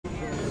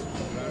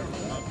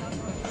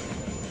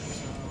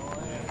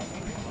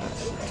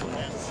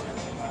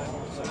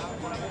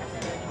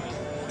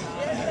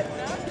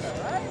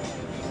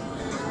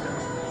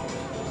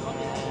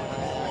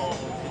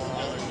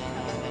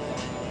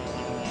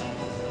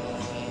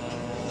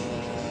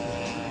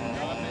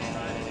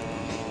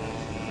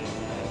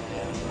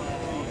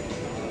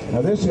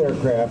Now this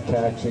aircraft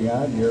taxiing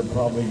out, you're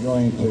probably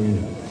going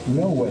to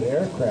know what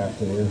aircraft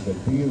it is, but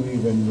do you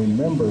even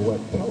remember what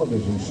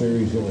television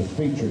series it was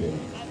featured in?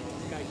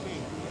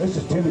 This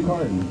is Tim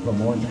Carden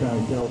from Orange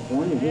County,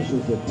 California. This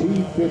is the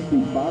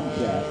T-50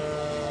 Bobcat.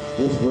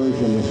 This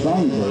version is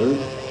Songbird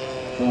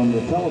from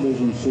the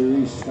television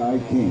series Sky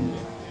King.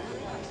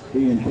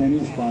 B and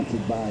Penny,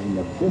 sponsored by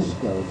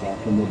Nabisco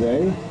back in the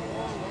day.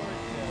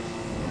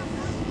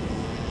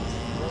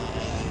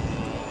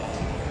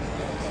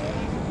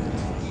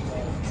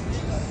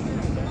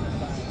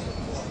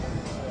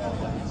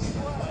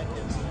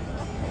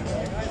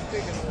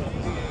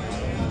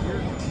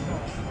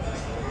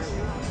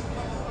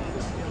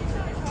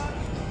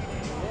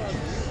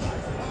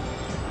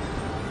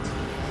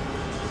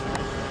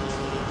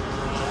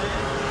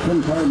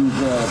 Tim Carden's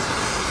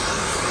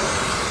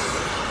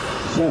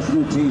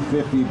Cessna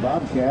T-50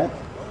 Bobcat,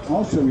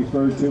 also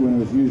referred to when it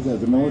was used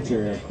as a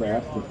military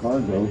aircraft for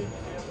cargo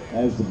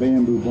as the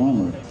Bamboo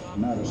Bomber.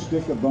 Not a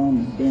stick of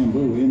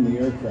bamboo in the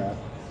aircraft.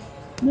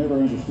 Never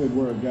understood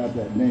where it got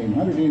that name.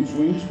 100-inch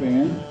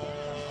wingspan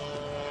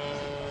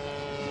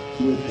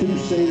with two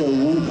Sato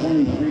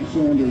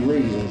 123-cylinder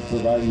radios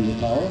providing the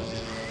power.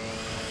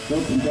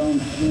 Built from Don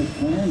Smith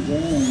plans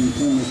and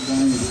Thomas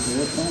Flying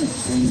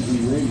Electronics KG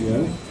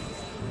radio.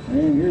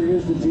 And here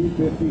is the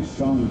T-50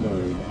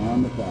 Songbird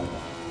on the flyby.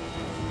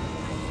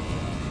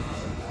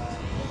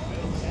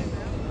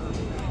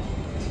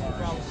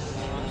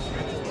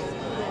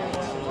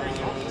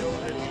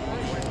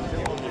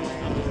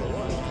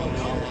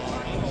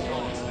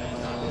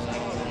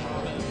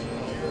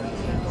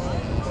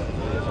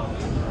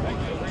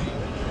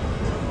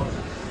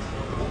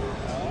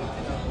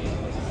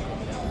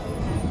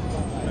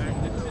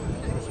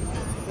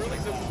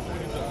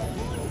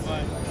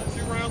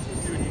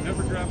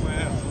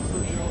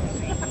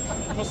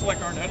 Must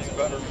like Arnett's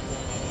better.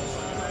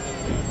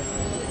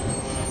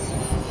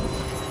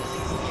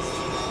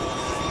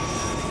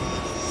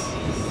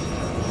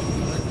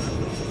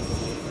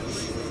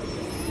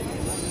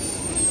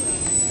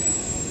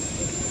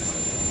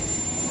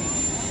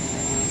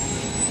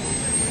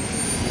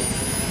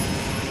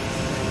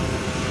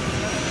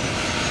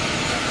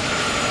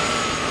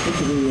 This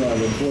will be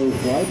the slow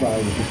flyby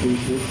with the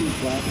T-50,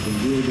 flaps and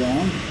gear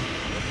down.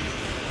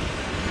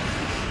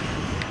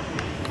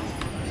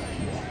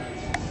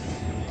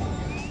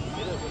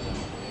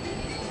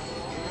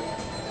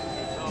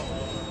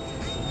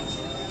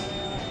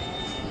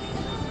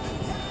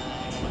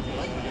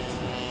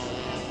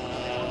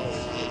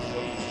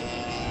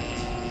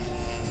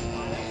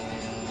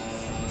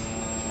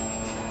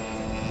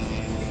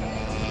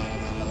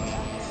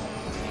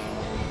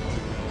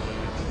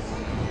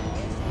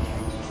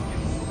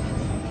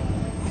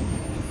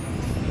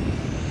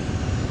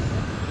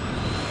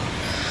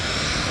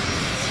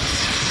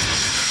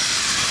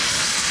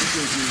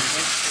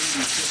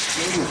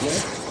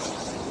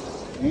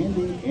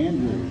 Andy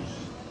Andrews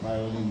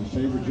piloting the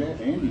Sabre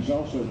jet. Andy's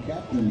also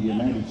captain of the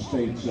United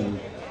States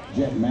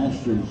Jet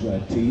Masters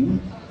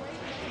team.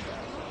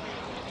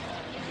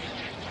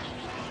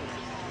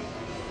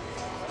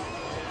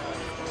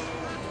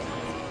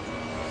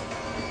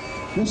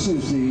 This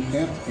is the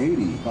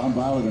F-80. Bob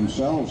Violet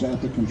themselves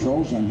at the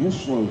controls on his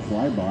slow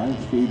flyby.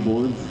 Speed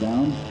boards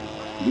down,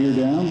 gear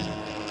down.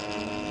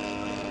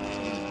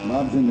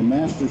 Bob's in the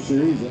Master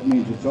Series. That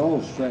means it's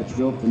all stretch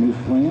built from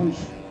his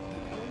plans.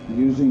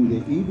 Using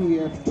the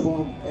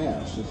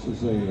EDF-12S. This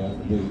is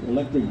the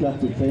electric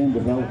ducted fan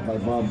developed by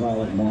Bob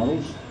Violet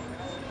Models.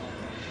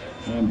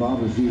 And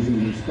Bob is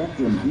using the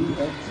Spectrum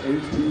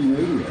DX18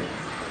 radio.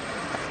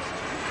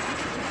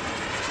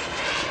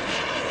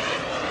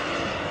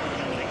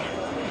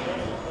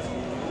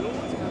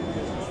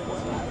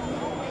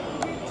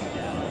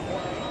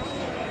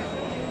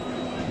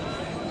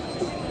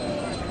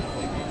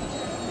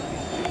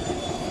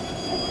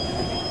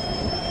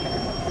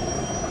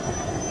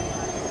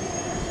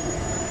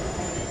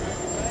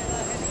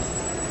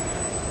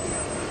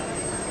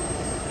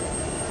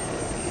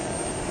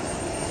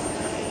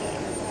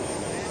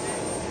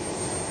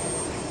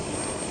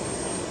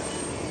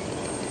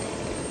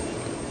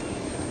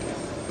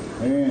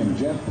 And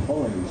Jeff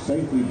Torrey,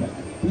 safety back,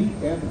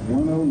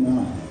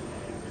 BF-109,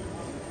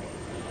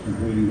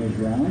 completing his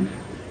round.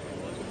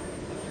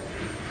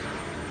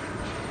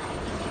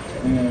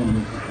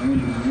 And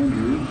Andy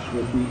Andrews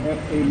with the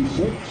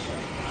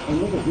F-86.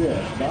 And look at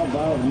this, Bob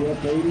Violet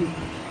with the F-80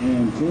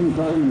 and Tim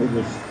Carden with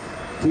the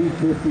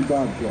T-50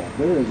 Bobcat.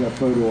 There is a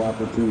photo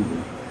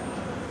opportunity.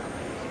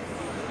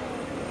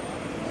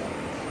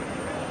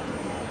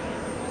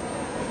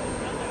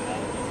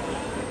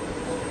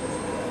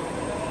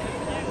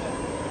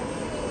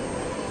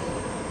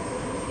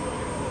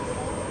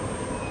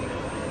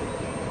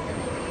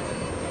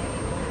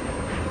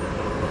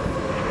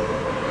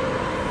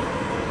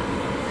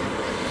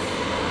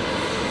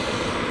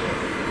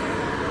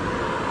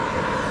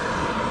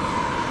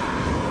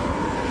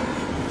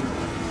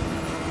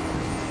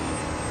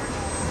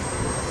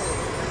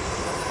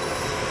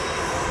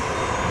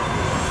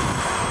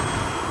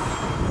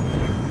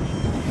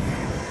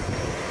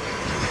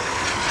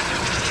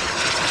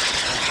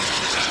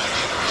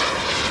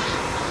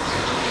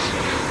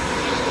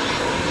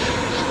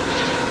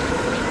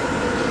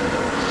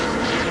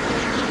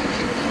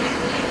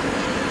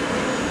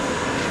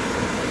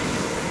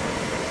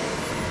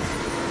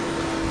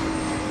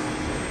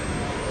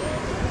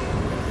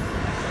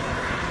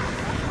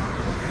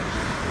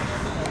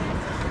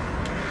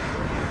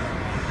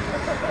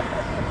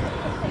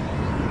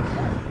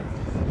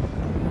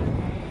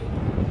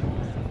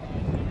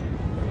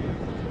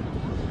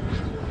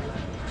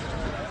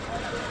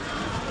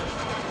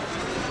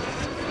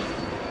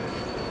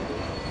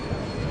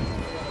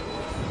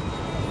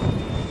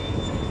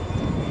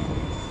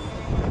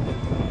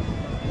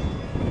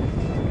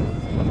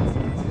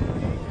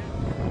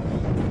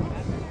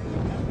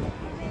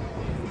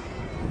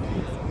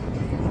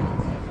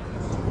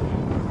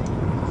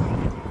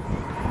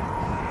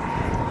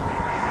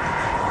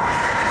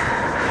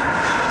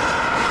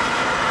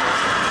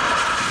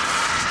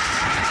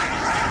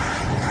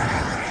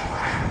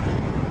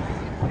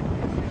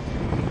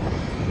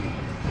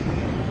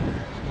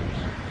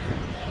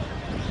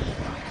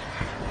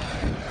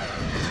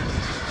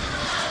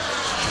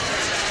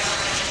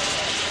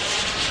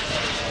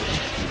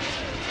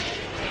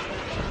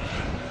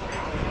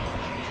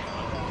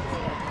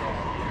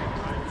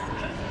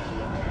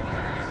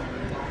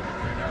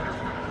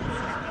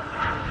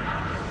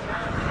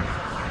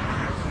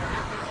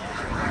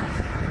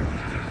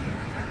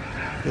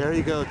 There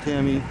you go,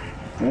 Timmy.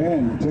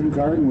 And Tim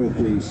Carden with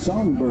the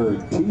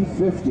Songbird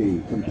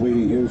T50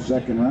 completing his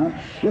second round.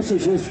 This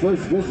is his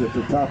first visit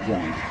to Top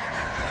Gun.